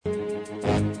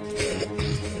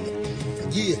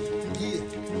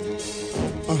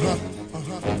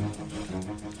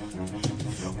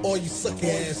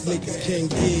can't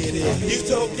get it. You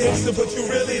talk gangsta, but you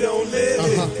really don't live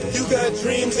it. You got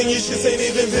dreams and your shit ain't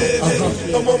even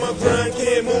vivid. I'm on my grind,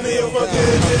 can't move me off my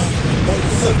business. All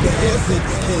you sucker ass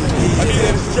niggas can't get I it. be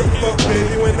at a strip club,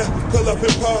 baby, when I pull up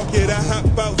and park it. I hop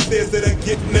outstairs that I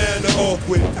get kinda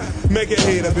awkward. Mega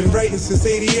hate, I've been writing since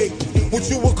 88. What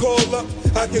you would call up,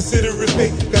 I consider it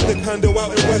fake. Got the condo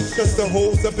out in Westchester,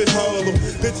 hoes up in Harlem.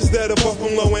 Bitches that are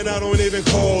buffing low and I don't even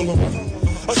call them.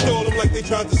 I stole them like they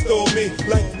tried to stole me.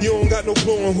 Like you don't got no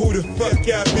clue on who the fuck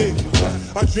I be.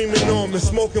 I dream enormous,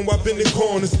 smoking while bending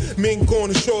corners. Mink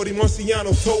corner, shorty,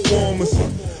 Marciano, toe warmers.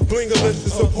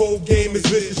 Blingalicious, her whole game is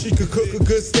vicious. She could cook a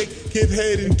good steak, give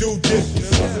head and do dishes.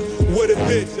 What a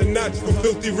bitch, a notch for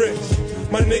filthy rich.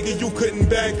 My nigga, you couldn't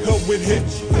bag her with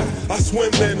hitch. I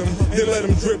swim in them, then let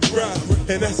them drip dry.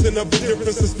 And that's another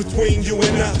difference between you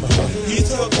and I. You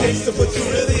talk gangsta, but you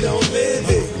really don't live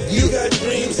it. You got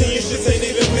dreams and your shit ain't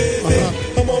even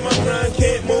vivid. I'm on my grind,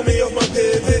 can't move me off my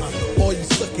pivot. All you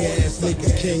sucker ass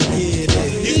niggas can't get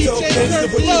it. You talk gangsta,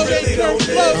 but you really don't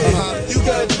live it. You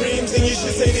got dreams and your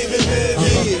shit ain't even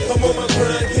vivid. I'm on my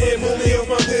grind, can't move me off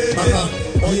my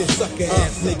pivot. All you sucker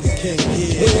ass niggas can't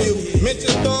get it. When you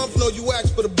mention thumbs, no, you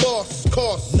ask for the boss.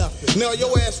 Cost Nothing. Now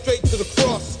your ass straight to the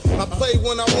cross. I play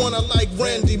when I wanna, like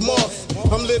Randy Moss.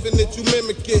 I'm living it, you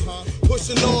mimic it.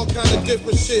 Pushing all kind of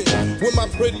different shit with my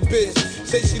pretty bitch.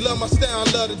 Say she love my style,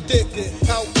 love the dick.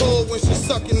 Out cold when she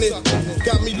sucking it,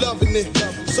 got me loving it.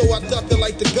 So I duck it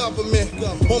like the government.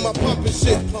 On my pumping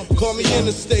shit, call me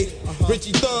interstate.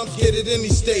 Richie Thumbs get it any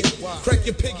state. Crack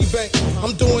your piggy bank.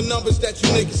 I'm doing numbers that you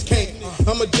niggas can't.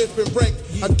 I'm a different rank.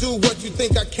 I do what you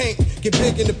think I can't. Get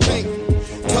big in the paint,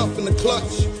 tough in the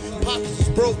clutch. Pockets is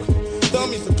broke,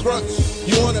 thumbs a crunch.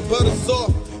 You want it butter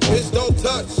soft, bitch don't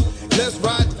touch. Let's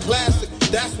ride the classic,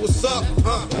 that's what's up,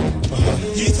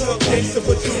 You talk gangsta,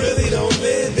 but you really don't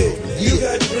live it. You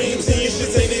got dreams and your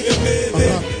shit ain't even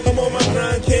vivid. I'm on my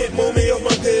grind, can't move me off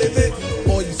my pivot.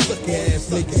 All you sucker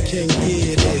ass niggas can't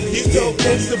get it. You talk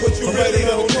gangsta, but you really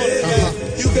don't live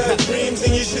it. You got dreams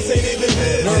and your shit ain't even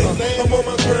vivid. I'm on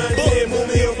my grind, can't move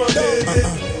me off my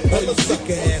pivot. All you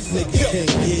sucker ass niggas can't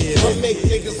get I it. make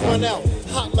niggas run out,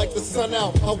 hot like the sun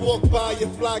out. I walk by your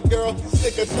fly girl,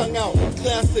 stick her tongue out.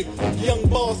 Classic, young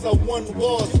boss, I won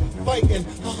wars. Fighting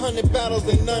 100 battles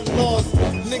and none lost.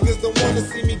 Niggas don't wanna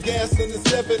see me gas in the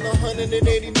 7,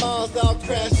 180 miles, I'll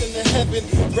crash into heaven.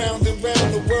 Round and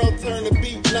round the world, turn the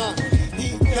beat knock.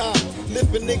 Heat cop,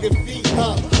 lift a nigga feet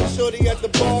up. Shorty at the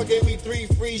bar gave me 3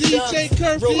 free shots.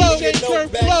 Roll me a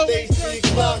note backstage 3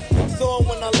 o'clock. Saw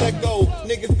when I let go,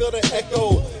 nigga feel the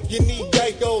echo. You need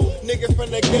Geico, nigga from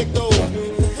the get-go.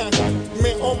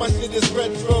 Man, all my shit is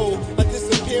retro. I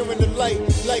disappear in the light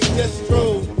like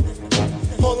Destro.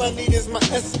 All I need is my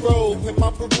escrow and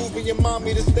my Peruvian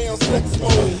mommy to stay on sex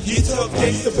mode. You talk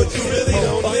gangsta, but you really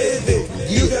don't live it.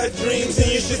 You got dreams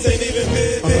and your shit ain't even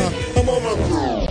vivid. I'm on my